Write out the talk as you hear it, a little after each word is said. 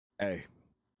Hey,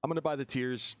 I'm going to buy the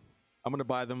tiers. I'm going to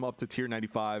buy them up to tier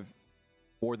 95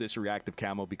 for this reactive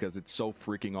camo because it's so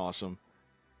freaking awesome.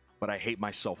 But I hate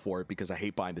myself for it because I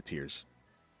hate buying the tiers.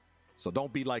 So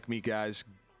don't be like me, guys.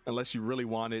 Unless you really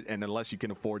want it and unless you can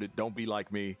afford it, don't be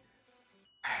like me.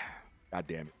 God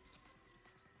damn it.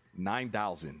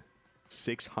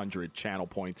 9,600 channel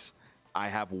points. I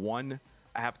have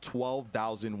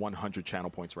 12,100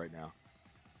 channel points right now.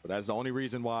 But that's the only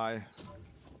reason why.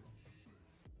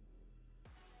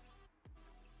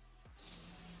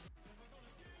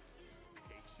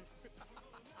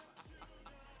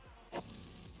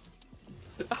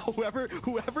 Whoever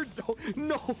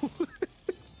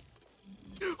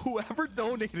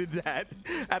donated that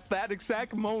at that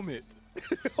exact moment,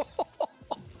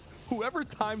 whoever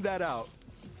timed that out,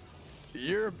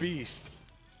 you're a beast.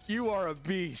 You are a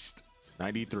beast.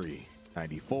 93,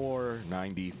 94,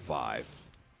 95,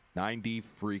 90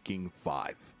 freaking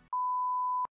 5.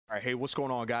 All right, hey, what's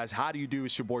going on, guys? How do you do?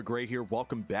 It's your boy Gray here.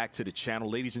 Welcome back to the channel.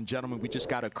 Ladies and gentlemen, we just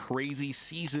got a crazy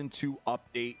Season 2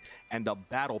 update, and the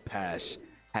Battle Pass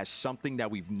has something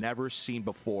that we've never seen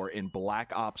before in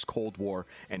Black Ops Cold War,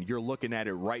 and you're looking at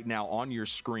it right now on your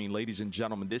screen. Ladies and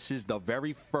gentlemen, this is the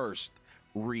very first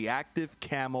reactive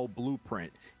camo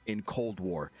blueprint in Cold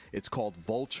War. It's called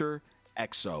Vulture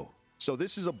Exo. So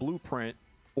this is a blueprint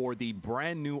for the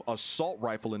brand new assault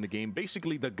rifle in the game,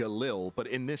 basically the Galil, but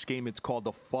in this game it's called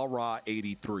the FARA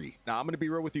 83. Now I'm gonna be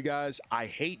real with you guys, I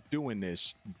hate doing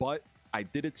this, but I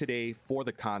did it today for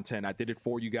the content. I did it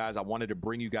for you guys. I wanted to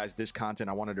bring you guys this content.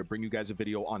 I wanted to bring you guys a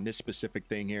video on this specific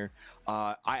thing here.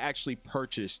 I actually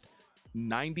purchased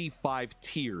 95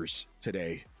 tiers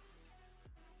today.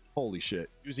 Holy shit.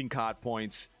 Using COD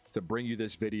points to bring you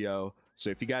this video. So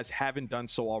if you guys haven't done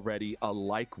so already, a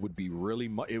like would be really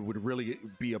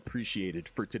be appreciated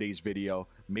for today's video.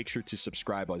 Make sure to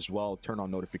subscribe as well, turn on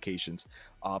notifications.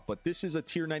 But this is a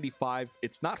tier 95.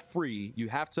 It's not free. You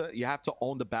have to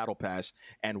own the battle pass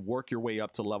and work your way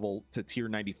up to tier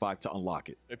 95 to unlock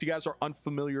it. If you guys are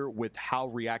unfamiliar with how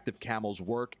reactive camos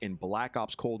work in Black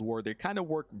Ops Cold War, they kind of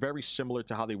work very similar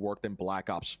to how they worked in Black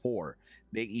Ops 4.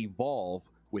 They evolve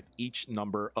with each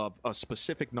number of a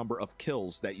specific number of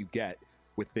kills that you get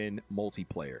within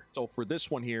multiplayer. So for this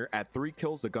one here, at 3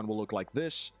 kills, the gun will look like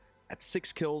this. At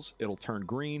 6 kills, it'll turn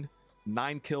green.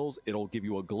 9 kills, it'll give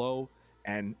you a glow.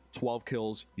 And 12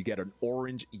 kills, you get an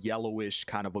orange, yellowish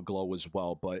kind of a glow as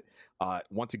well. But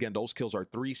once again, those kills are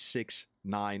 3, 6,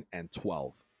 9, and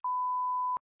 12.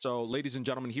 So ladies and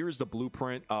gentlemen, here is the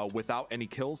blueprint without any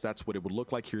kills. That's what it would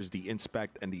look like. Here's the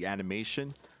inspect and the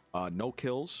animation. No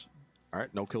kills. All right,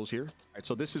 no kills here. All right,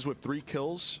 so this is with 3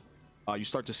 kills. You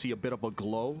start to see a bit of a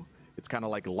glow. It's kind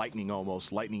of like lightning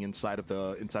almost. Lightning inside of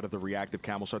the reactive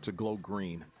camo starts to glow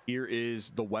green. Here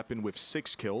is the weapon with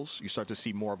 6 kills. You start to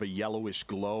see more of a yellowish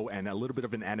glow and a little bit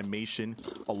of an animation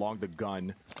along the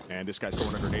gun. And this guy's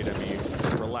throwing a grenade at me.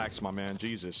 Relax, my man.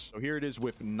 Jesus. So here it is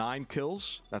with 9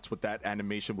 kills. That's what that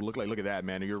animation would look like. Look at that,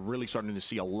 man. You're really starting to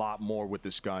see a lot more with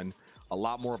this gun. A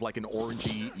lot more of like an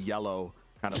orangey yellow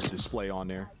kind of display on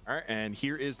there. All right, and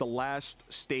here is the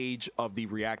last stage of the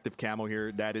reactive camo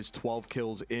here. That is 12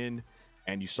 kills in,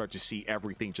 and you start to see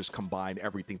everything just combine,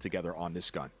 everything together on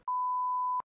this gun.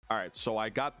 All right, so I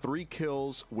got 3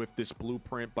 kills with this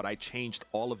blueprint, but I changed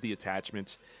all of the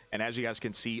attachments. And as you guys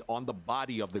can see on the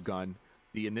body of the gun,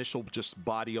 the initial just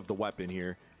body of the weapon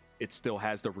here, it still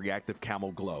has the reactive camo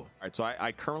glow. All right, so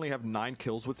I currently have 9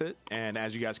 kills with it. And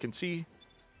as you guys can see,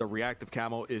 the reactive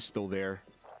camo is still there,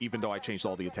 even though I changed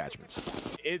all the attachments.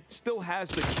 It still has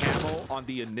the camo on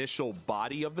the initial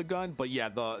body of the gun, but yeah,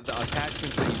 the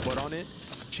attachments that you put on it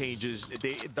changes.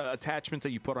 The attachments that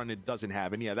you put on it doesn't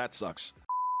have, and yeah, that sucks.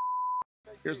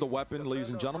 Here's the weapon, ladies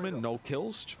and gentlemen. No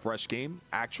kills, fresh game,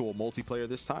 actual multiplayer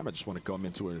this time. I just want to come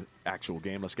into an actual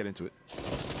game. Let's get into it.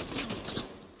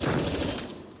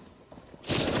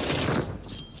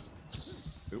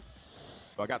 Oop.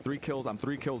 So I got 3 kills. I'm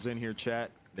 3 kills in here, chat.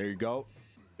 There you go.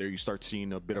 There you start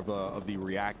seeing a bit of the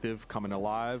reactive coming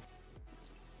alive.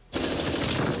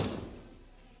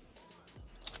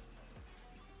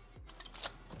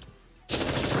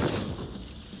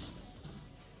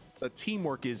 The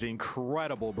teamwork is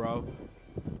incredible, bro.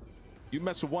 You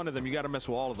mess with one of them, you got to mess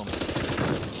with all of them.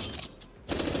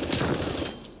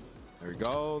 There you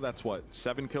go. That's what,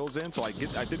 7 kills in. So I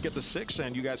did get the 6,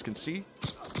 and you guys can see.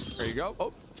 There you go.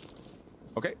 Oh,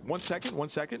 okay. 1 second. 1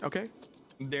 second. Okay.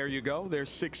 There you go. There's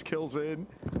 6 kills in.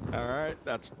 All right.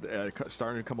 That's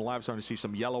starting to come alive. Starting to see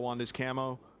some yellow on this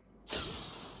camo.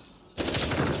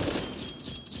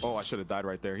 Oh, I should have died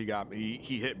right there. He got me.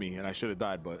 He hit me, and I should have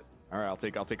died. But all right, I'll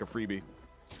take a freebie.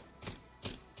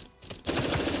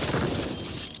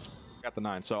 Got got the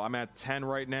 9. So I'm at 10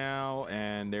 right now,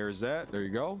 and there's that. There you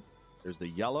go. There's the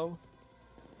yellow.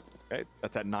 Okay,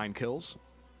 that's at 9 kills.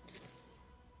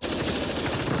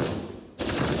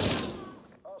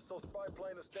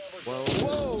 Whoa,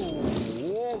 whoa,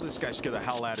 whoa! This guy scared the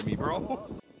hell out of me, bro.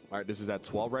 All right, this is at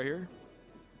 12 right here.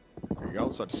 There you go.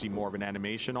 Start to see more of an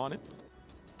animation on it.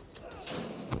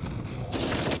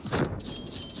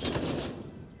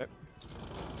 Okay.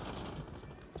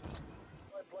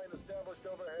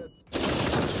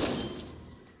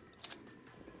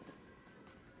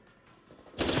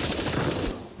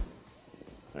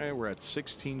 All right, we're at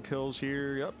 16 kills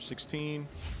here. Yep, 16.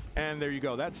 And there you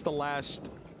go. That's the last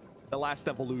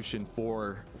evolution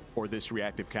for this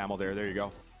reactive camo there. There you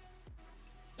go.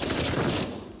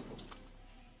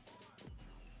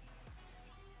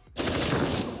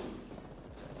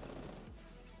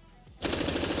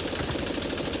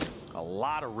 A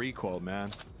lot of recoil,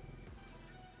 man.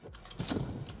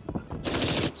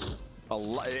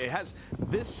 It has,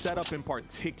 this setup in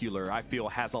particular, I feel,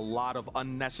 has a lot of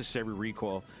unnecessary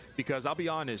recoil, because I'll be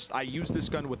honest, I used this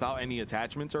gun without any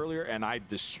attachments earlier and I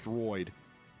destroyed,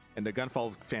 and the gun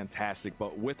felt fantastic.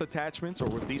 But with attachments, or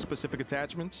with these specific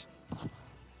attachments,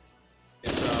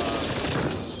 it's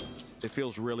it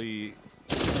feels really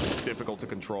difficult to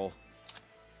control.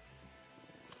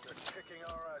 You're kicking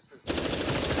our asses.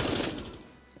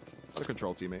 What a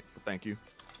control, teammate. Thank you.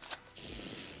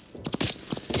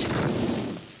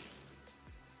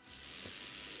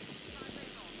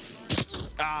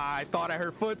 Ah, I thought I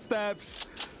heard footsteps.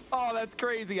 Oh, that's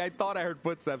crazy. I thought I heard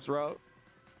footsteps, bro.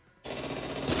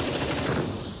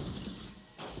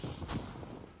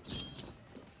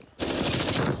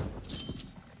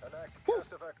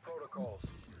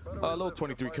 A little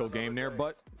 23 kill game there,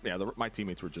 but yeah, my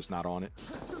teammates were just not on it.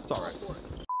 It's all right.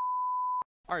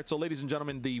 All right, so ladies and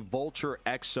gentlemen, the Vulture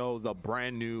Exo, the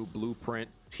brand new blueprint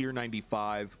tier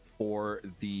 95 for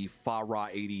the FARA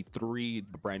 83,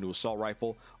 the brand new assault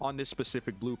rifle. On this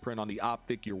specific blueprint, on the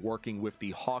optic, you're working with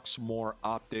the Hawksmoor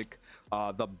optic.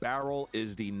 The barrel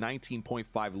is the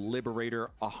 19.5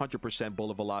 Liberator, 100%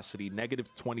 bullet velocity,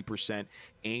 negative 20%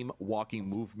 aim, walking,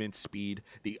 movement speed.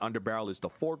 The underbarrel is the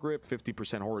foregrip,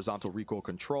 50% horizontal recoil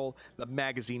control. The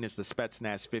magazine is the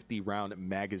Spetsnaz 50 round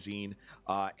magazine.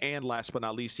 And last but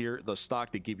not least here, the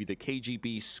stock, they give you the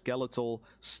KGB skeletal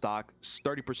stock,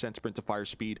 30% sprint to fire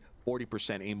speed,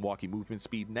 40% aim, walking, movement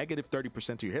speed, negative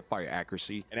 30% to your hip fire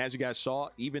accuracy. And as you guys saw,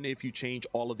 even if you change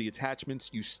all of the attachments,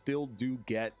 you still do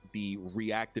get the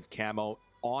reactive camo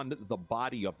on the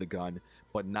body of the gun,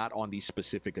 but not on the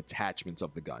specific attachments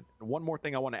of the gun. And one more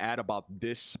thing I want to add about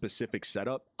this specific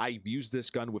setup, I've used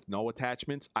this gun with no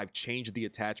attachments. I've changed the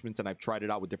attachments and I've tried it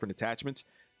out with different attachments.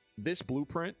 This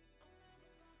blueprint,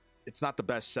 it's not the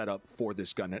best setup for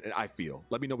this gun, I feel.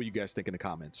 Let me know what you guys think in the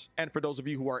comments. And for those of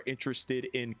you who are interested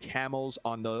in camos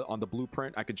on the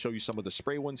blueprint, I can show you some of the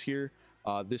spray ones here.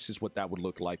 This is what that would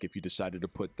look like if you decided to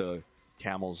put the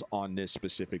camos on this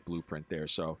specific blueprint there.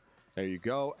 So there you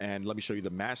go. And let me show you the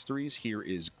masteries. Here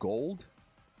is gold.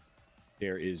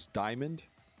 There is diamond.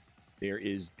 There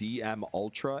is DM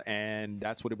Ultra, and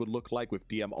that's what it would look like with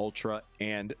DM Ultra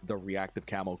and the reactive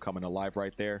camo coming alive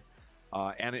right there.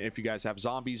 And if you guys have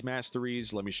zombies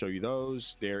masteries, let me show you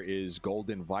those. There is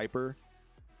Golden Viper,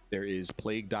 there is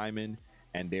Plague Diamond,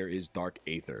 and there is Dark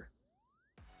Aether.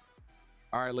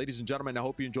 All right, ladies and gentlemen, I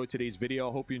hope you enjoyed today's video.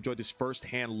 I hope you enjoyed this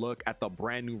first-hand look at the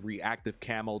brand new reactive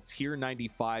camo tier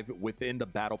 95 within the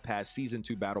Battle Pass, Season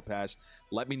 2 Battle Pass.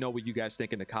 Let me know what you guys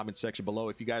think in the comment section below.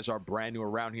 If you guys are brand new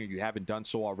around here, you haven't done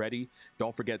so already,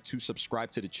 don't forget to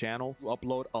subscribe to the channel. We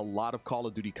upload a lot of Call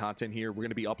of Duty content here. We're going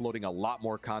to be uploading a lot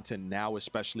more content now,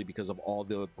 especially because of all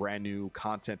the brand new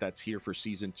content that's here for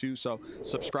Season 2. So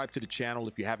subscribe to the channel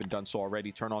if you haven't done so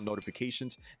already. Turn on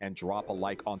notifications and drop a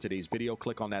like on today's video.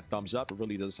 Click on that thumbs up. It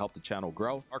really does help the channel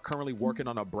grow. We are currently working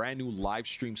on a brand new live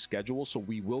stream schedule, so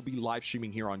we will be live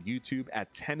streaming here on YouTube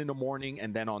at 10 in the morning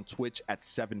and then on Twitch at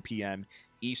 7 p.m.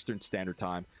 Eastern Standard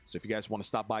Time. So if you guys want to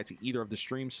stop by to either of the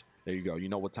streams, there you go. You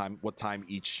know what time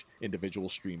each individual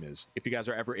stream is. If you guys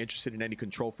are ever interested in any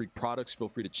Control Freak products, feel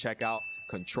free to check out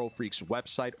Control Freak's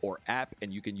website or app,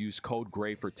 and you can use code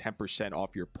GRAY for 10%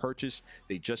 off your purchase.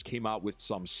 They just came out with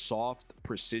some soft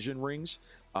precision rings,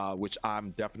 which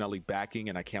I'm definitely backing,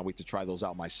 and I can't wait to try those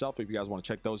out myself. If you guys want to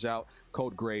check those out,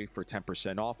 code GRAY for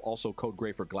 10% off. Also, code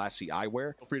GRAY for glassy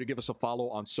eyewear. Feel free to give us a follow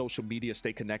on social media.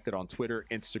 Stay connected on Twitter,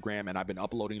 Instagram, and I've been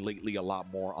uploading lately a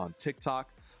lot more on TikTok.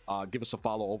 Give us a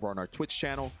follow over on our Twitch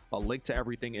channel. A link to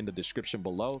everything in the description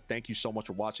below. Thank you so much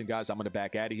for watching, guys. I'm going to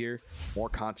back out of here. More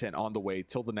content on the way.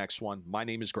 Till the next one, my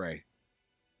name is Gray.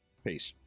 Peace.